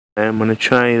I'm gonna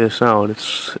try this out.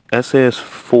 It's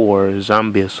SAS4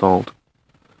 Zombie Assault.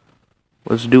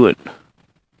 Let's do it.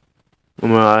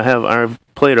 I've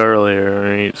played earlier,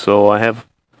 right? So I have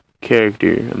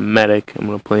character, a medic. I'm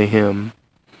gonna play him.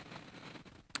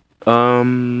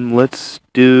 Let's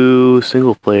do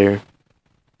single player.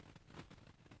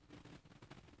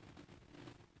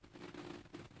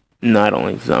 No, I don't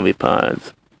like zombie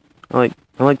pods. I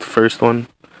like the first one.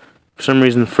 For some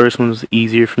reason, the first one's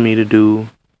easier for me to do.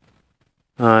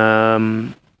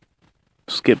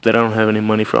 Skip that. I don't have any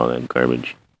money for all that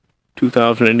garbage.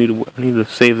 2,000. I need to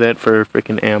save that for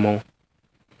freaking ammo.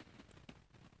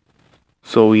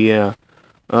 So yeah.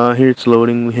 Here it's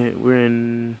loading. We're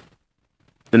in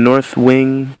the North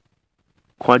Wing,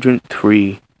 Quadrant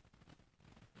 3.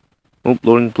 Oh,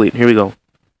 loading complete. Here we go.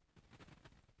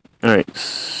 Alright,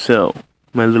 so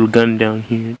my little gun down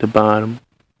here at the bottom.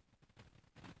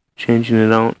 Changing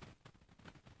it out.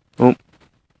 Oh,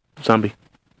 zombie.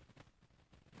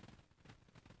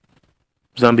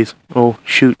 Zombies. Oh,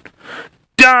 shoot.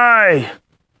 Die!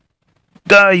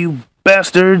 Die, you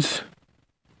bastards!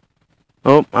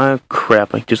 Oh,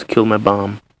 crap. I just killed my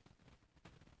bomb.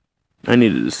 I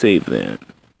needed to save that.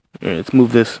 Alright, let's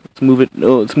move this. Let's move it.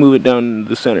 No, let's move it down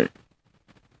the center.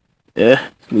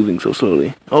 It's moving so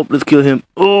slowly. Oh, let's kill him.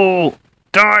 Oh!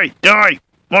 Die! Die!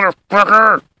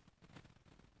 Motherfucker!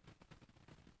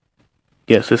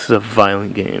 Yes, this is a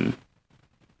violent game.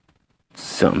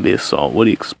 Zombie Assault. What do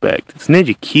you expect? It's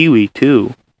Ninja Kiwi,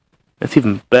 too. That's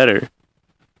even better.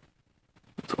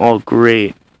 It's all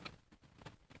great.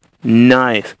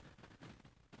 Nice.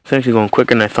 It's actually going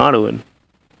quicker than I thought it would.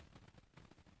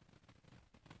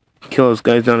 Kill those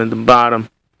guys down at the bottom.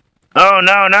 Oh,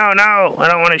 no, no, no! I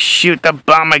don't want to shoot the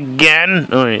bomb again!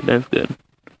 Alright, that's good.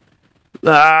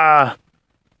 Ah!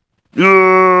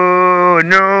 Oh,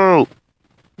 no!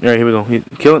 Alright, here we go.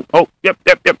 Kill him. Oh, yep.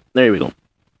 There we go.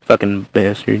 Fucking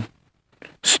bastard.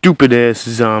 Stupid ass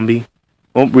zombie.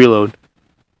 Oh, reload.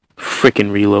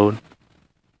 Frickin' reload.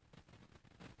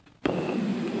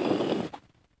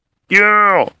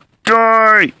 Yeah!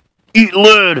 Die! Eat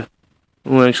lead!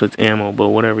 Well, actually, it's ammo, but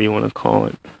whatever you want to call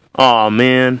it. Aw,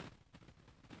 man.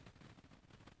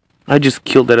 I just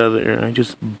killed that other... I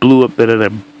just blew up that other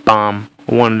bomb.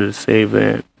 I wanted to save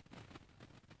that.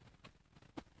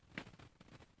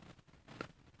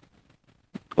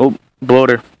 Oh,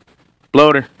 bloater.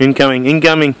 Bloater. Incoming.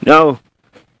 Incoming. No.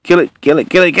 Kill it. Kill it.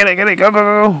 Kill it. Kill it. Kill it. Go,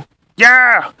 go, go.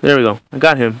 Yeah! There we go. I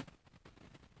got him.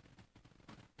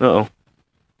 Uh-oh.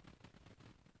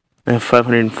 I have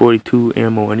 542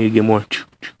 ammo. I need to get more.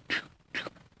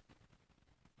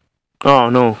 Oh,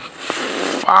 no.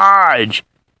 Fudge!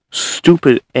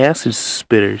 Stupid acid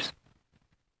spitters.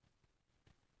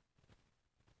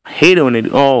 I hate it when they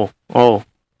do. Oh.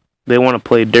 They want to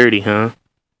play dirty, huh?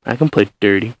 I can play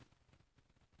dirty.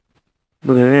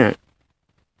 Look at that.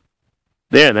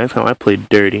 There, that's how I play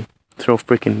dirty. Throw a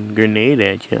freaking grenade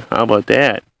at you. How about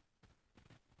that?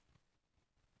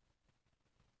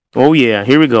 Oh yeah,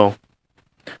 here we go.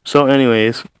 So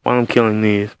anyways, while I'm killing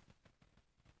these.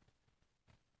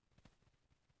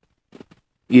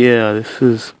 Yeah, this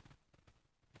is...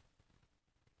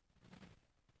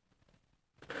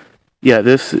 Yeah,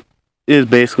 this is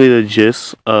basically the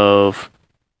gist of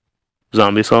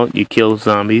Zombie Assault. You kill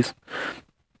zombies.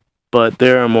 But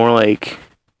there are more like...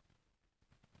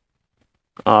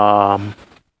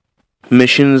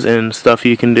 missions and stuff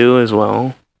you can do as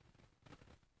well.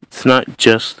 It's not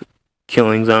just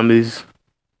killing zombies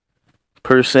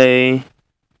per se,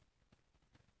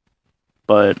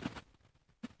 but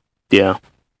yeah.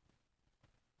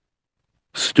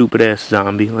 Stupid ass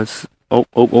zombie. Let's... Oh,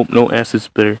 no acid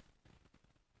spitter.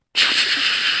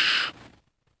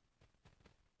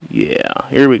 Yeah,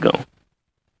 here we go.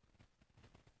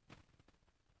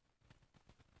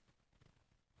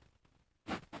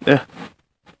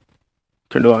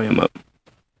 Turn the volume up.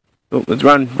 Oh, let's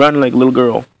run like a little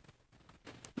girl.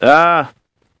 Ah!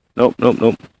 Nope.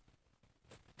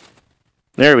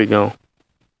 There we go.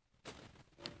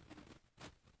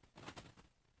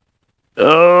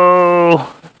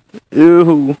 Oh!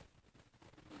 Ew!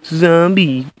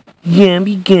 Zombie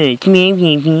guts.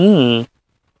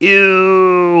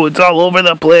 Ew! It's all over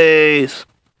the place!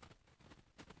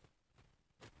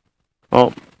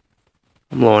 Oh.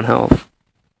 I'm low on health.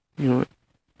 You know what?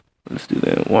 Let's do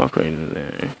that. Walk right into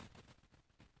there.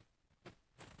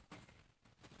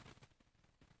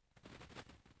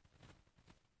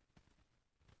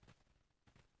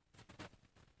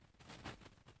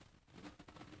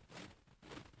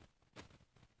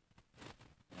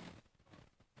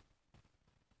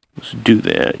 Let's do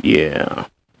that. Yeah.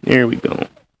 There we go.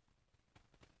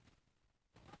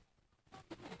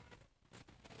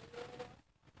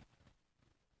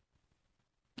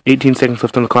 18 seconds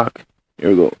left on the clock. Here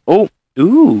we go. Oh!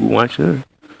 Ooh, watch this.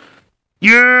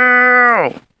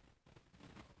 Yeah!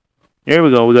 There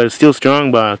we go. We got a steel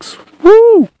strong box.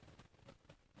 Woo!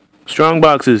 Strong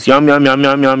boxes. Yum, yum, yum,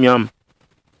 yum, yum, yum.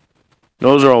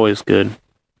 Those are always good.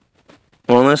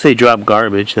 Well, unless they drop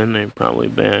garbage, then they're probably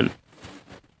bad.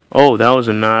 Oh, that was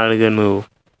not a good move.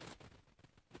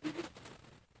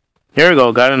 Here we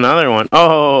go. Got another one.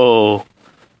 Oh!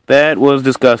 That was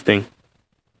disgusting.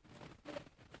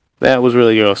 That was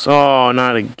really gross. Oh,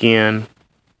 not again.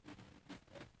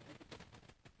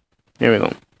 There we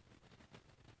go.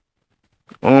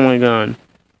 Oh my god.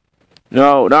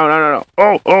 No, no, no, no, no.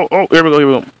 Oh, oh, oh. Here we go, here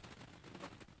we go.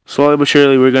 Slowly but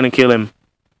surely, we're gonna kill him.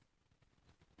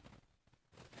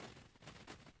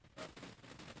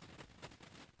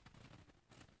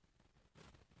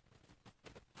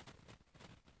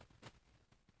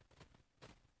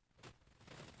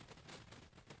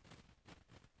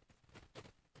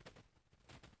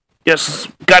 Yes,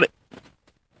 got it.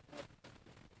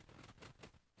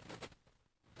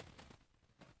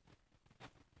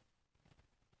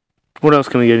 What else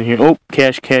can we get in here? Oh,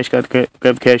 cash, cash. Got to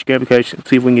grab the cash, grab the cash. Let's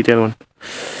see if we can get the other one.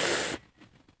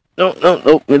 No, no,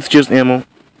 no. It's just ammo.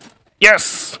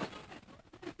 Yes!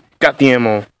 Got the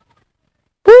ammo.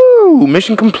 Woo!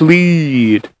 Mission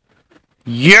complete.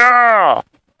 Yeah!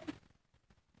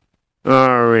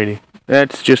 Alrighty.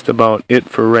 That's just about it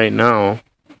for right now.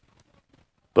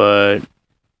 But,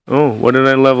 oh, what did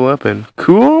I level up in?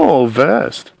 Cool!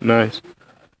 Vest. Nice.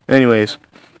 Anyways.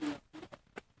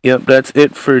 Yep, that's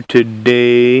it for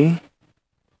today.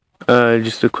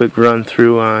 Just a quick run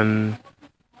through on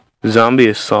Zombie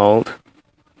Assault.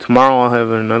 Tomorrow I'll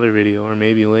have another video, or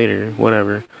maybe later,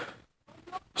 whatever.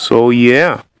 So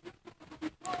yeah.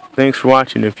 Thanks for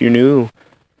watching. If you're new,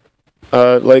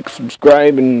 like,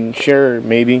 subscribe, and share,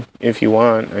 maybe, if you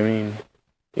want. I mean,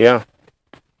 yeah.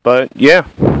 But, yeah.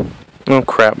 Oh,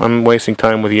 crap. I'm wasting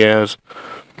time with Yaz.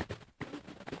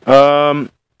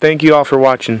 Thank you all for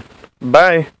watching.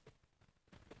 Bye.